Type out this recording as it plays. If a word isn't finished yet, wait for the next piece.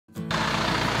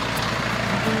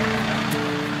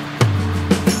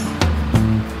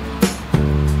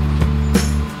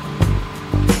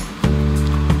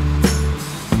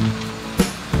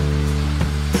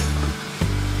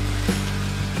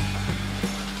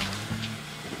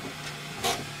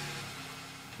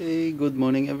Hey, good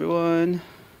morning everyone.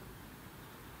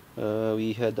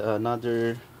 We had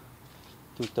another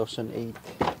 2008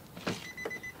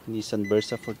 Nissan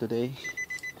Versa for today,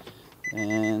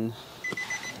 and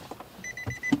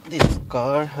this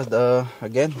car had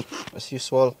again, as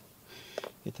usual,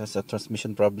 it has a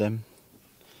transmission problem.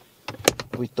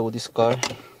 We towed this car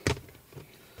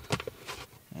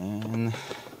and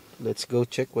let's go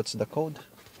check what's the code.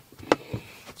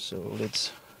 So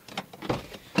let's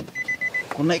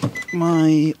connect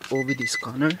my OBD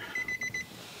scanner.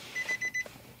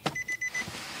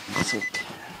 That's it.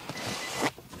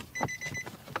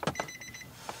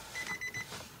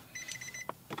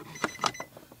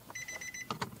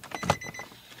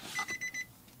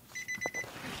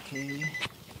 Okay.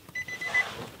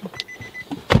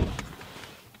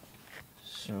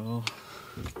 So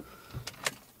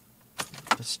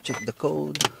let's check the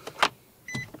code.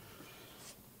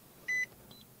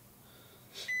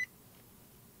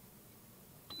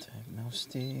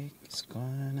 Diagnostic is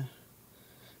gone.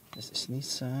 This is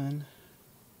Nissan.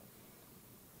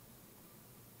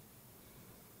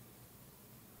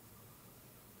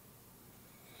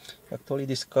 Actually,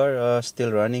 this car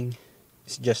still running.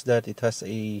 It's just that it has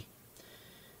a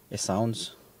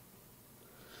sounds.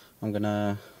 I'm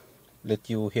gonna let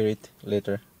you hear it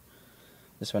later.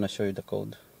 Just wanna show you the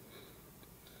code.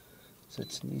 So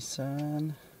it's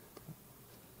Nissan.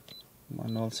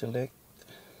 Manual select.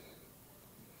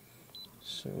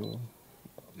 So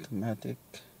automatic.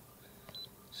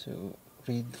 So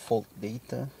read fault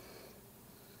data.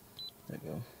 There you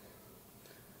go.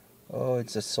 Oh,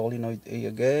 it's a solenoid A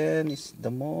again. It's the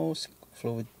most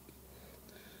fluid.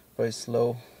 Price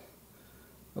low.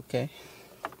 Okay.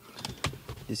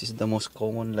 This is the most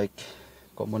common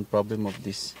problem of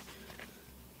this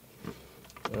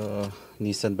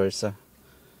Nissan Versa.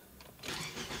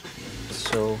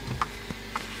 So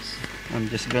I'm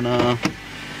just gonna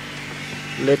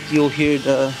let you hear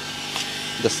the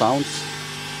sounds.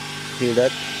 Hear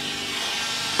that?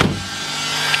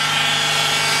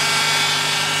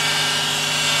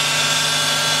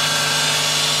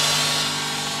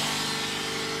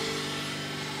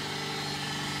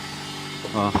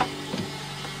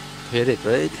 Hear it,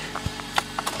 right?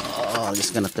 I'm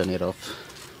just gonna turn it off.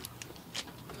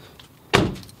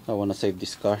 I wanna save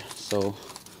this car, so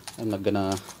I'm not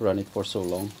gonna run it for so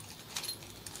long.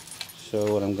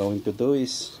 So what I'm going to do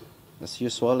is, as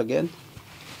usual again,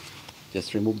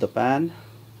 just remove the pan,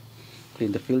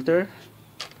 clean the filter,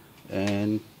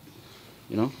 and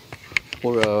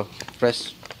pour a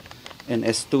fresh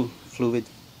NS2 fluid,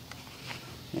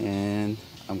 and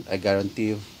I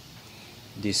guarantee you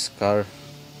this car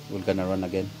will gonna run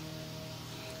again.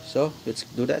 So let's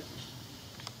do that.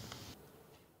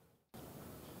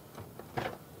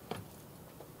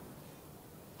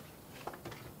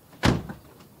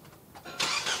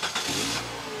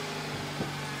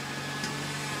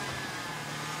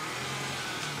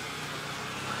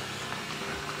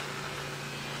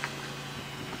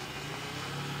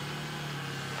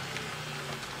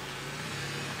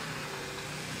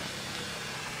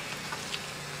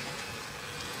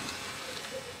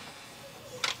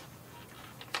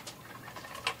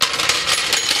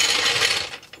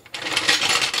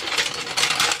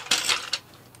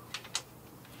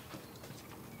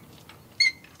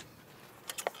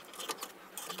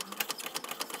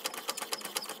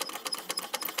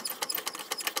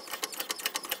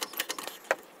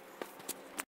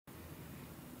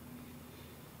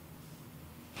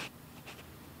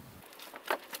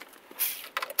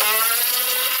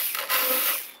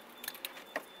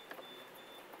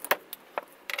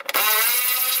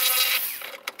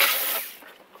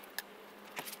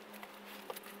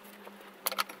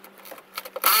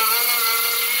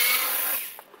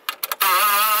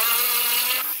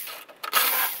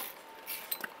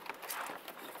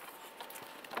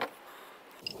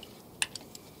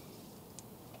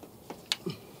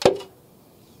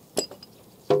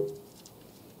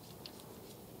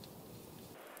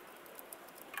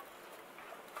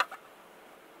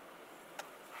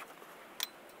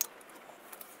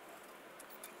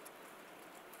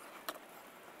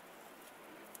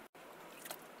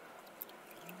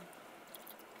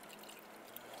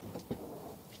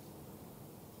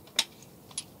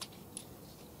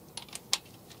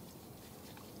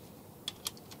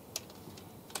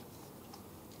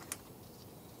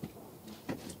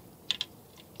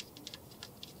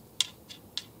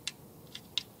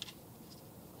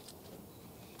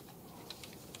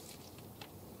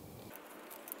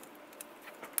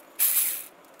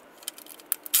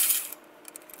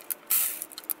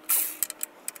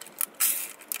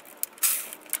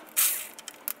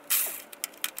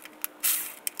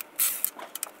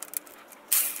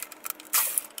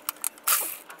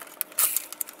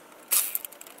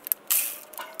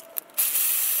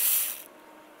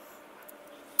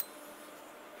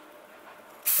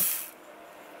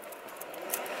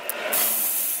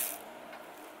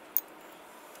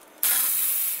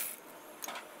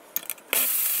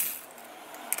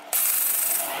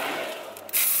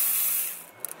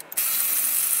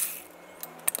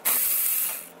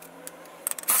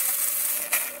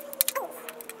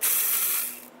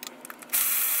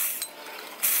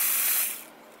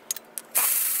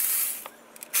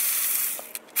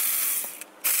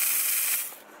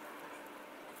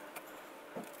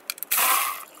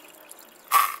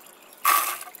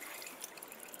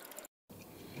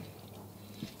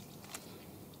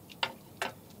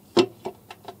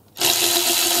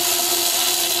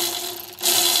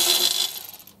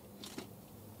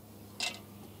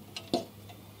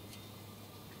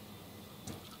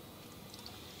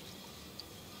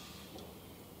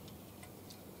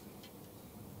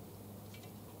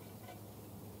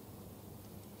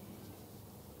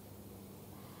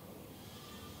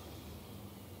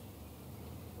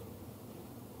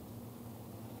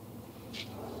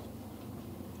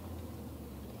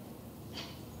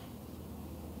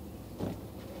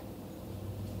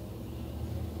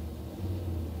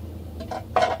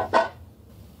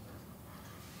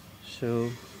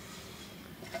 So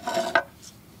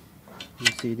you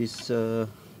see this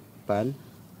pan,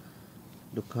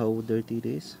 look how dirty it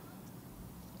is.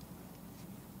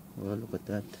 Well, look at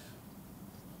that.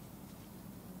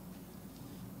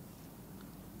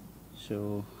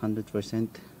 So 100%,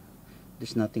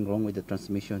 there's nothing wrong with the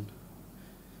transmission.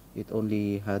 It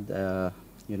only had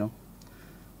you know,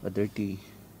 a dirty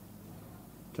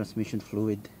transmission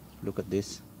fluid. Look at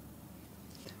this.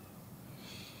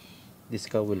 This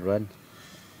car will run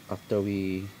after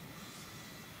we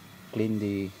clean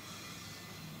the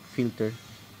filter,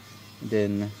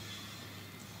 then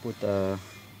put a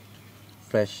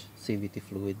fresh CVT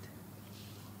fluid.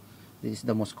 This is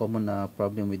the most common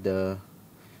problem with the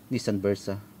Nissan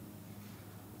Versa.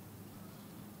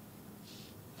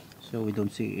 So we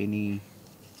don't see any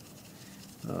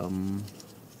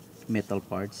metal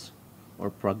parts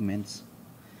or fragments.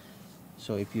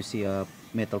 So if you see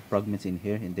metal fragments in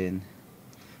here, and then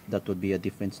that would be a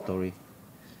different story.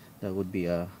 That would be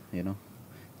you know,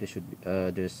 there should be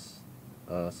there's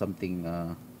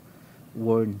something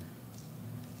worn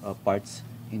parts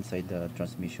inside the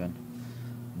transmission.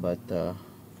 But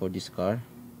for this car,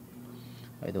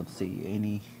 I don't see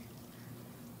any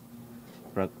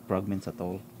fragments at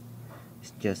all.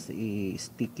 It's just a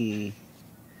sticky,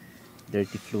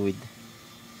 dirty fluid.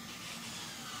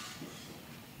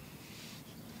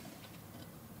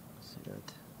 See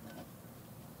that?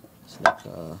 It's like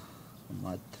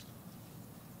mud.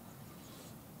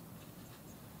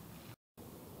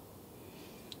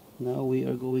 Now we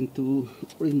are going to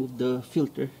remove the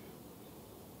filter.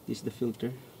 This is the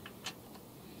filter.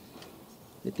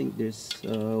 I think there's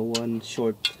one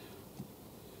short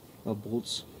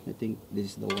bolts. I think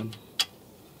this is the one.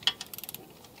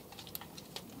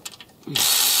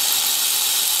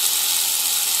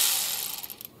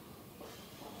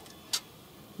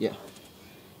 Yeah,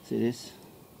 see this?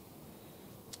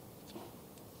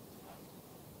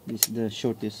 This is the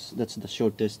shortest. That's the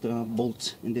shortest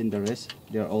bolts, and then the rest,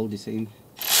 they are all the same.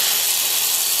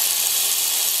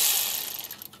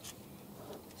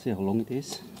 See how long it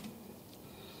is?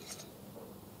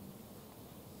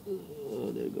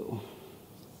 There you go.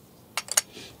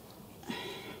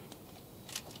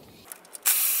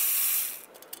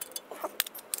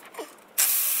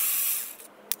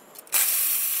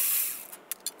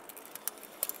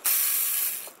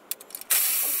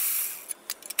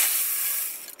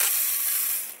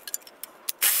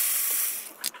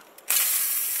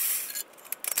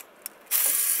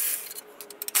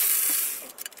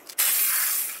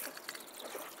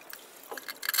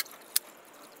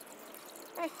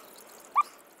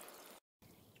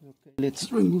 Okay,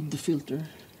 let's remove the filter.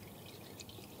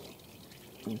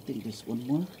 I think there's one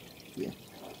more. Yeah,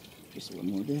 there's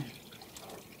one more there.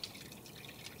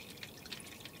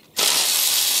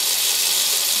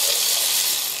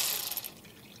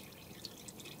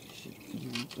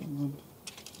 Come on.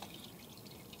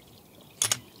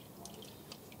 Okay.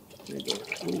 There you go.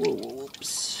 Whoa,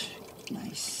 whoops.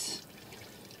 Nice.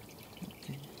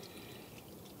 Okay.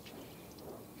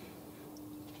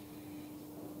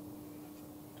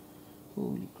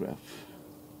 Holy crap.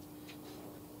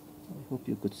 I hope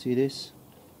you could see this.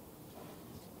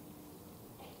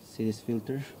 See this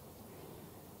filter?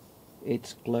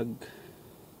 It's clogged.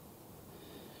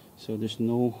 So there's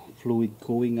no fluid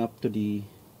going up to the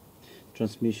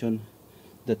transmission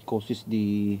that causes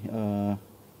the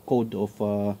code of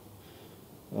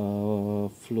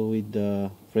fluid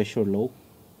pressure low.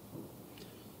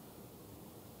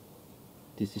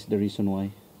 This is the reason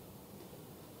why.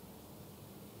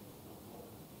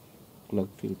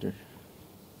 Clogged filter.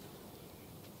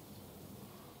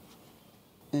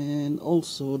 And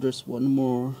also there's one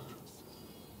more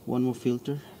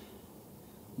filter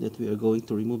that we are going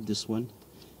to remove. This one,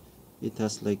 it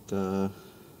has like 4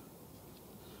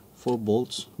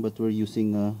 bolts, but we're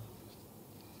using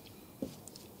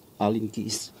Allen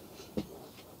keys.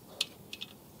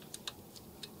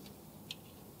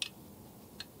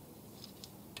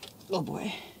 Oh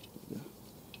boy,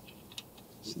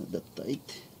 it's not that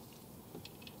tight.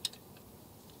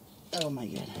 Oh my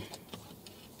god.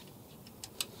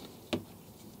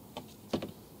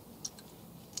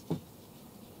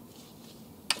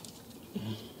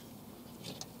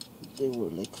 There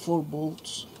were like 4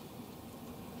 bolts.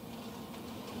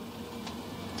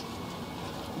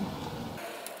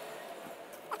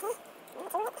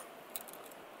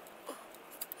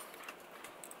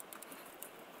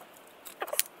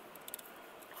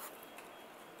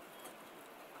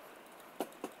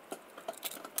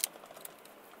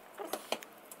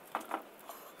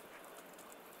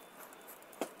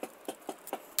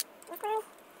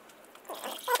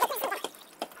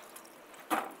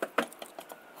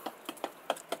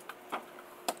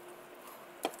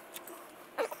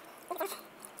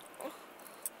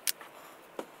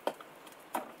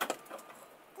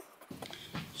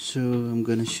 So I'm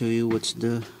gonna show you what's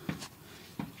the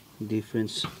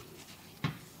difference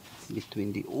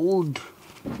between the old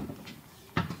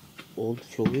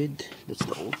fluid. That's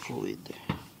the old fluid.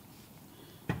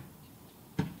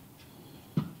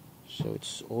 So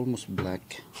it's almost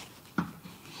black.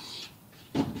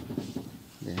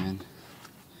 Then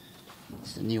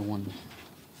it's the new one.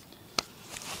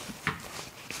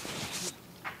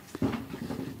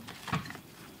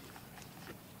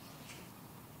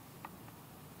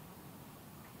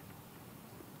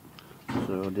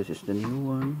 So this is the new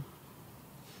one.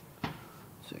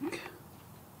 Check.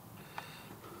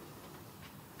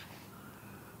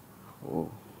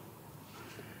 Oh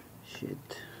shit.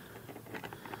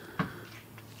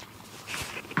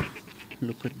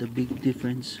 Look at the big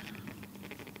difference.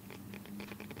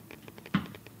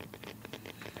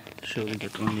 Showing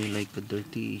that only like a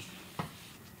dirty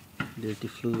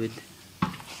fluid.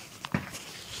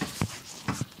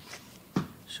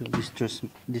 So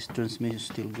this transmission is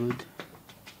still good.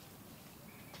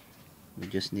 We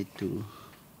just need to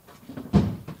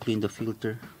clean the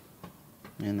filter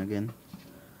and again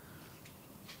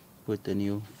put a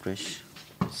new fresh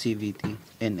CVT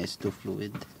NS2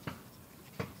 fluid.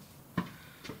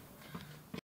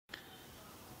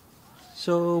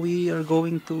 So we are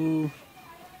going to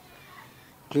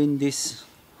clean this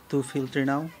two filter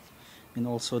now, and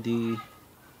also the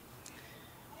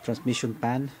transmission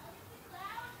pan.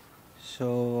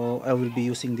 So I will be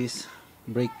using this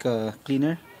brake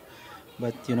cleaner,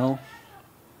 but you know,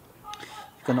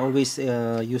 you can always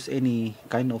use any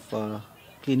kind of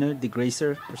cleaner,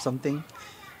 degreaser or something.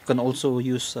 You can also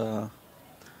use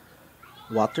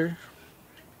water,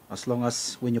 as long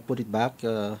as when you put it back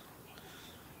it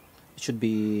should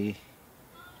be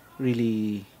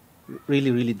really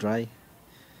dry.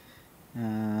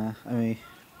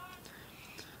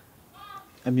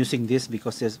 I'm using this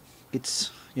because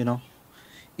it's you know,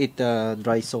 it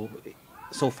dries so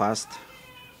fast.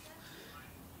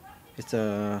 It's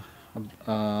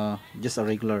just a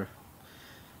regular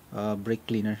brake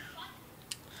cleaner.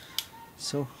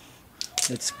 So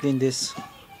let's clean this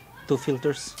two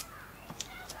filters.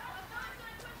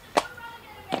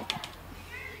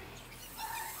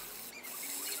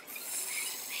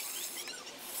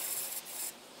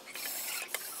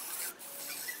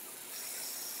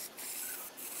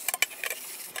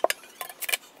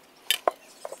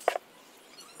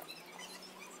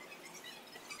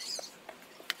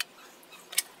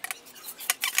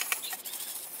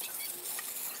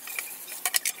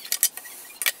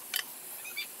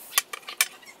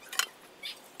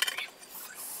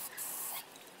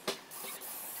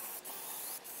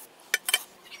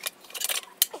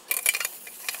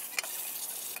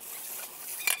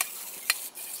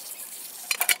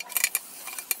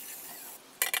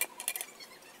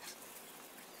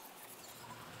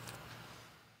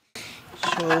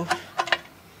 So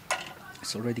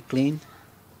it's already clean,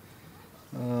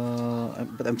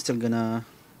 but I'm still gonna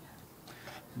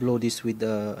blow this with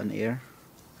an air.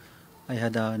 I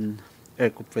had an air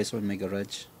compressor in my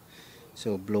garage,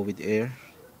 so blow with air.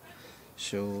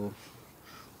 So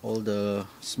all the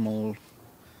small,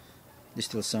 there's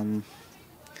still some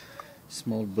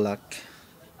small black,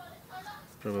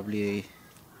 probably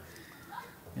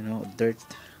you know, dirt.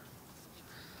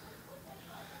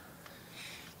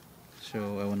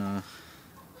 So I wanna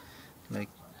like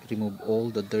remove all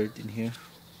the dirt in here.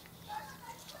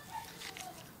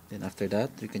 Then after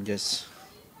that we can just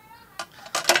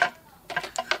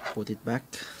put it back.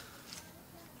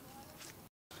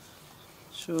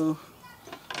 So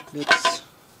let's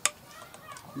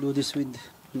do this with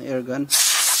an air gun.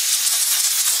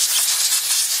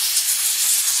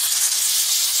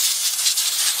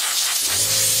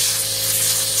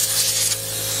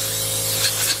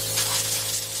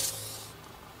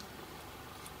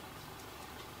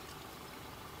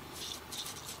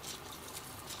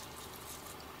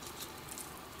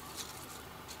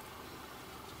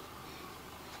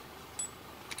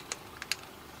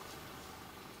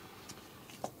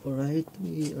 Alright,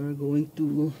 we are going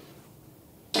to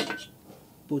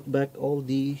put back all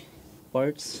the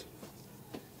parts.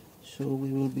 So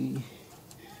we will be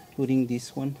putting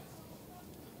this one,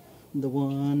 the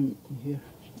one here.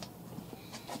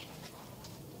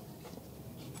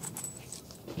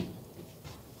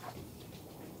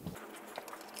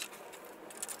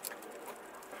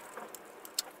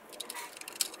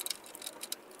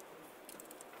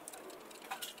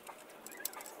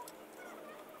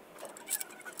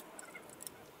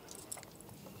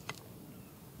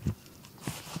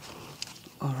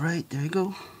 Alright, there you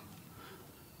go.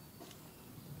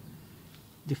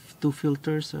 The two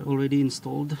filters are already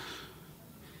installed.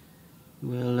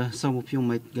 Well, some of you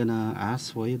might gonna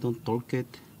ask why you don't torque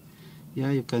it. Yeah,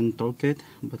 you can torque it,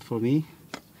 but for me,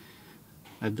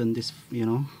 I've done this, you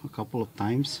know, a couple of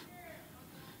times,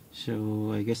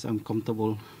 so I guess I'm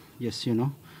comfortable just, you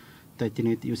know, tighten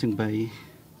it using by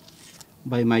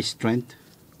my strength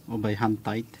or by hand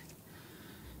tight.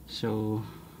 So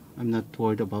I'm not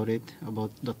worried about it, about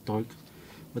the torque,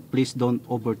 but please don't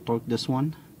over torque this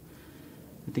one.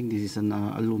 I think this is an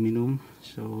aluminum,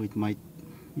 so it might,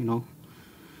 you know,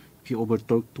 if you over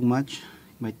torque too much,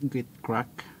 it might get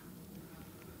crack.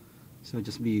 So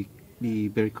just be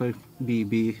very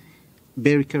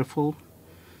careful.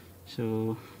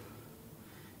 So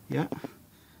yeah,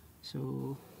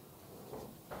 so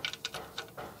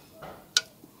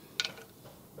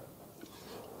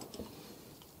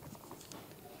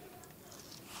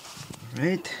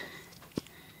right,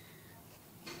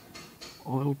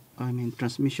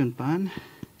 transmission pan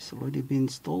is already been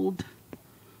installed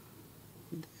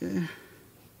there.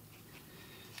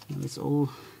 Now it's all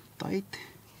tight.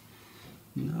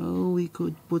 Now we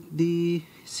could put the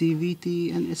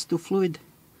CVT and NS2 fluid.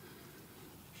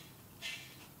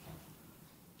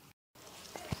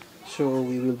 So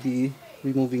we will be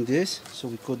removing this so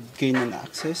we could gain an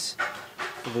access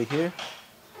over here,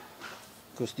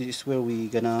 because this is where we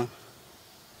gonna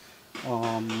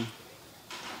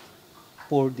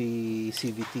pour the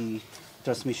CVT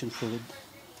transmission fluid.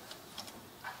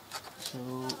 So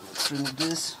let's remove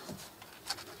this.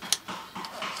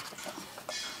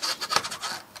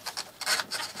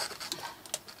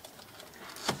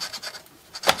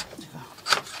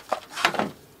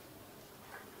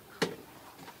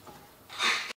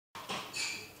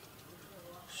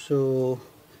 So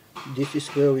this is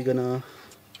where we're gonna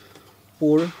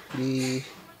pour the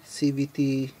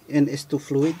CVT NS2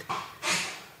 fluid,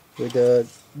 where the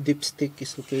dipstick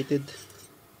is located.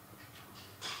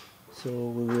 So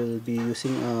we will be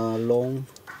using a long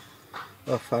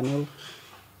funnel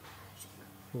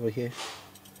over here.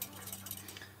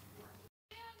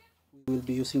 We will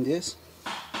be using this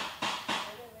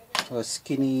a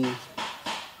skinny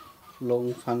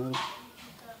long funnel.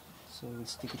 So we'll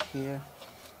stick it here.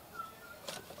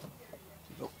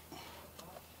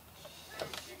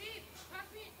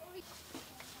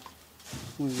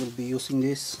 We will be using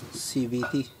this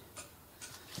CVT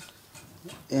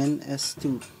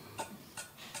NS2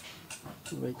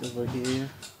 right over here,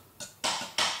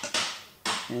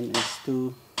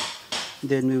 NS2.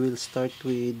 Then we will start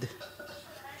with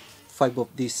 5 of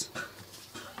these,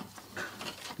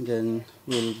 then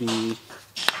we'll be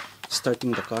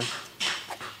starting the car.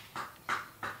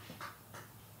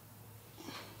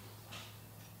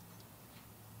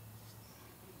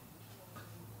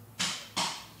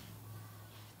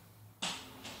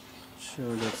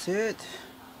 So that's it.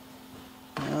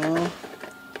 Now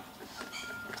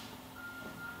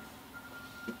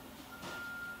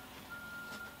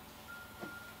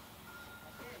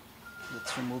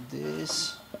let's remove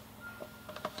this.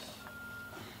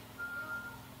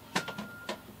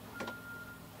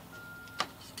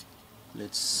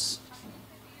 Let's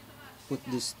put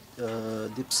this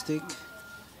dipstick,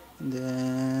 and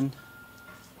then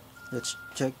let's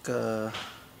check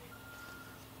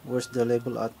where's the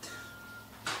label at.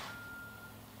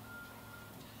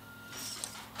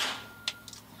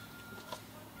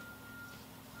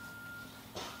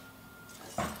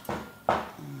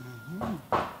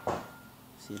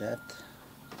 See that?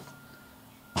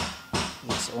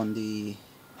 It's on the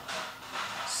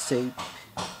safe.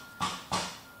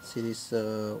 See this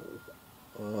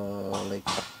like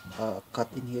a cut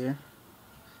in here,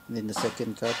 and then the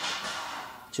second cut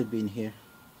should be in here.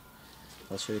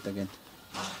 I'll show it again.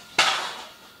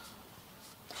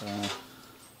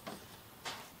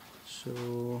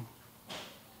 So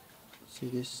see,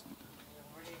 this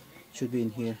should be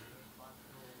in here,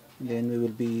 and then we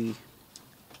will be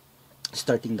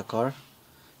starting the car,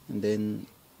 and then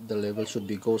the level should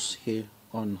be goes here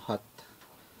on hot,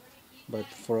 but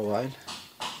for a while.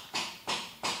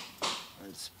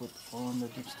 Let's put on the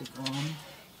dipstick on,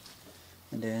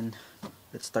 and then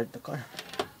let's start the car.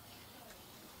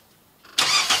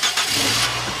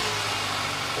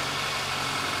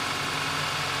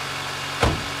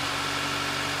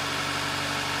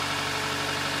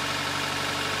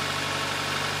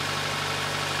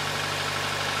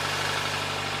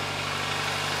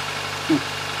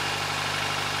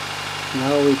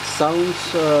 Now it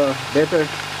sounds better.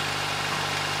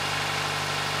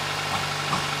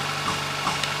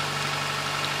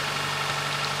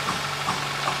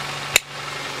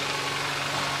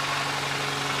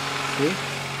 See?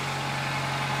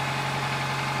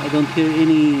 I don't hear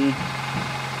any.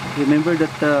 Remember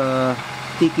that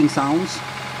ticking sounds?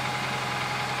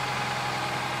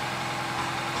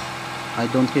 I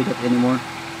don't hear that anymore.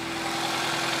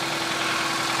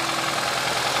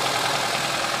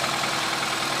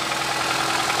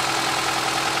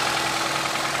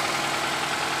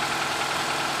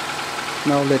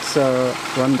 Now let's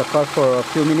run the car for a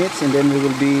few minutes, and then we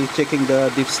will be checking the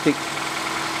dipstick.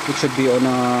 It should be on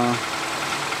a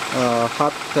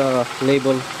hot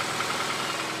label.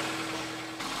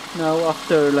 Now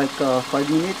after like 5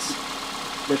 minutes,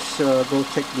 let's go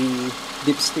check the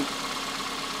dipstick.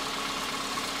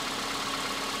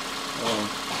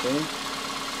 Okay,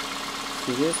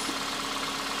 see this?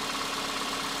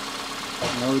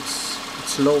 Now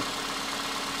it's low.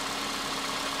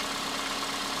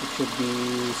 It should be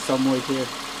somewhere here.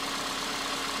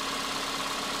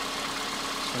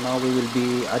 So now we will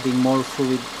be adding more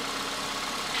fluid.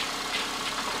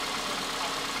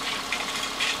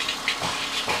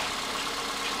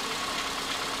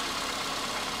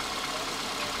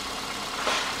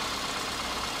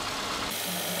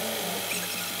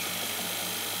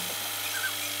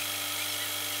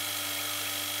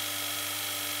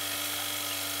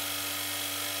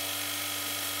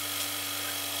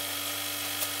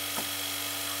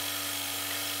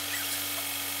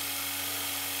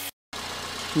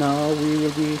 Now we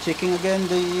will be checking again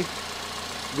the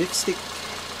dipstick.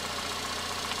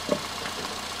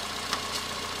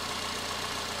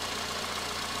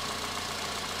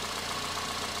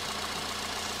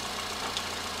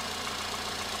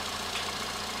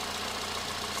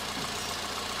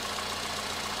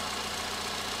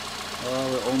 Oh,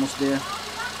 we're almost there.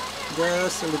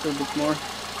 Just a little bit more.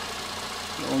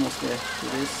 We're almost there.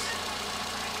 It is.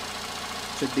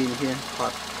 Should be in here,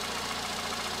 hot.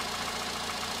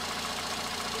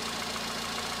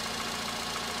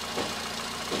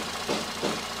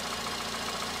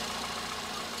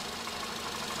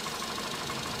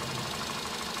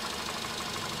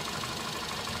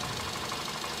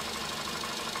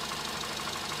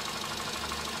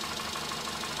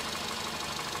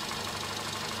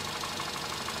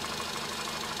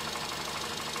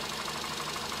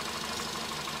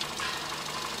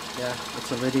 Yeah,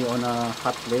 it's already on a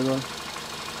hot level,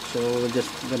 so we're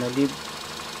just gonna leave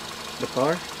the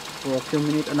car for a few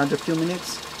minutes, another few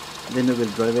minutes, then we will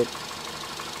drive it.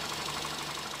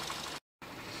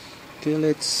 Okay,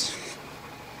 let's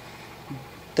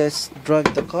test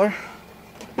drive the car,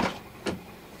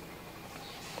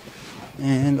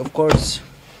 and of course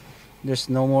there's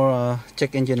no more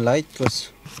check engine light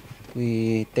because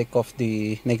we take off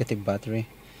the negative battery.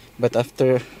 But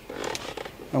after,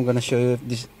 I'm gonna show you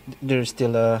if there is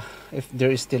still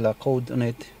a code on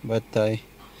it, but I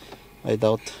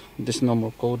doubt there's no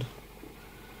more code.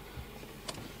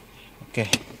 Okay,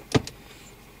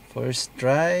 first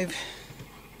drive.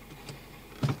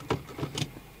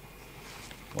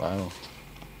 Wow.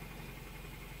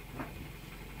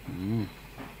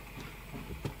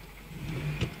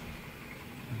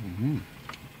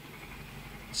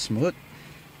 Smooth.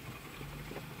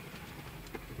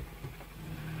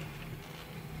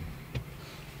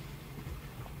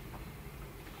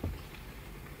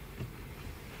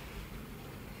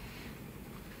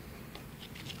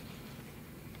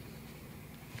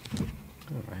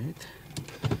 Alright,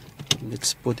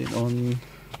 let's put it on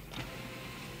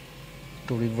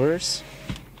to reverse.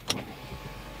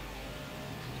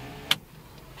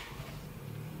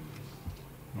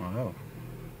 Wow.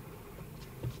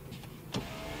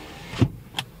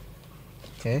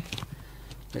 Okay,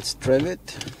 let's drive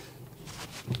it.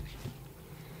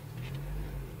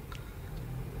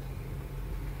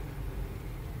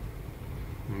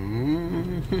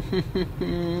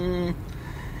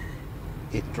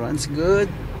 It runs good.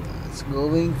 It's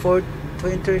going for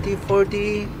 20, 30,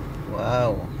 40.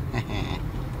 Wow.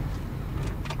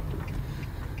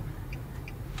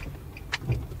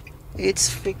 It's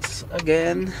fixed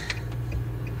again.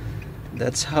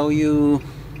 That's how you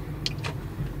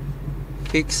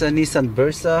fix a Nissan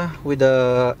Versa with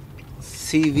a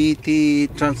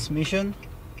CVT transmission.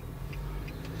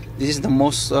 This is the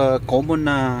most common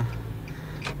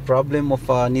problem of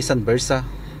a Nissan Versa.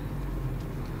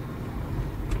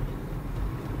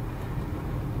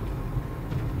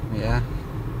 Yeah,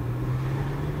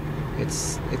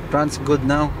 it runs good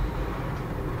now.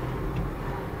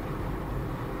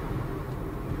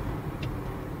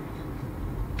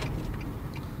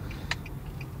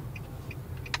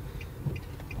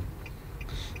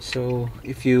 So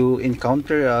if you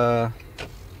encounter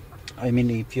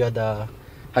if you had a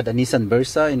Nissan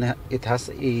Versa and it has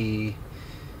a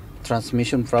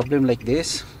transmission problem like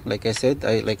this, like I said,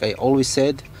 I always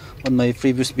said on my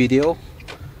previous video,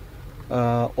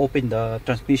 open the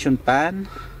transmission pan,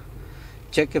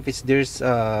 check if there's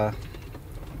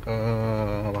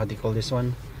what do you call this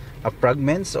one,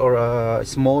 fragments or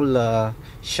small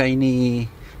shiny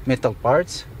metal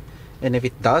parts, and if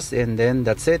it does, and then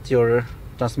that's it, your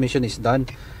transmission is done.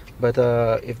 But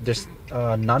if there's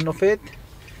none of it,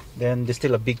 then there's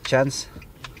still a big chance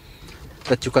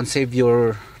that you can save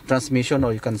your transmission,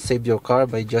 or you can save your car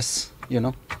by just, you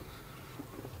know,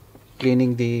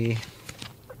 cleaning the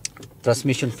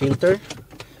transmission filter.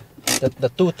 The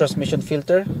two transmission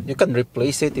filter, you can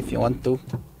replace it if you want to,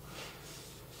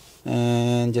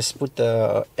 and just put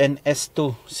the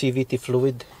NS2 CVT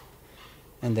fluid,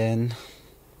 and then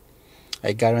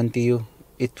I guarantee you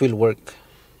it will work.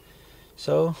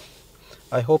 So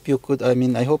I hope you could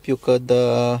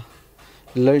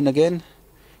learn again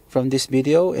from this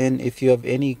video. And if you have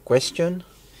any question,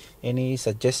 any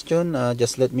suggestion,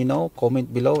 just let me know,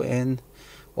 comment below. And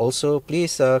also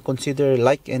please consider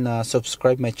like and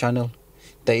subscribe my channel,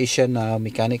 The Asian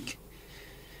Mechanic.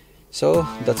 So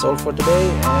that's all for today,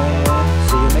 and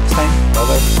see you next time. Bye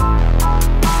bye.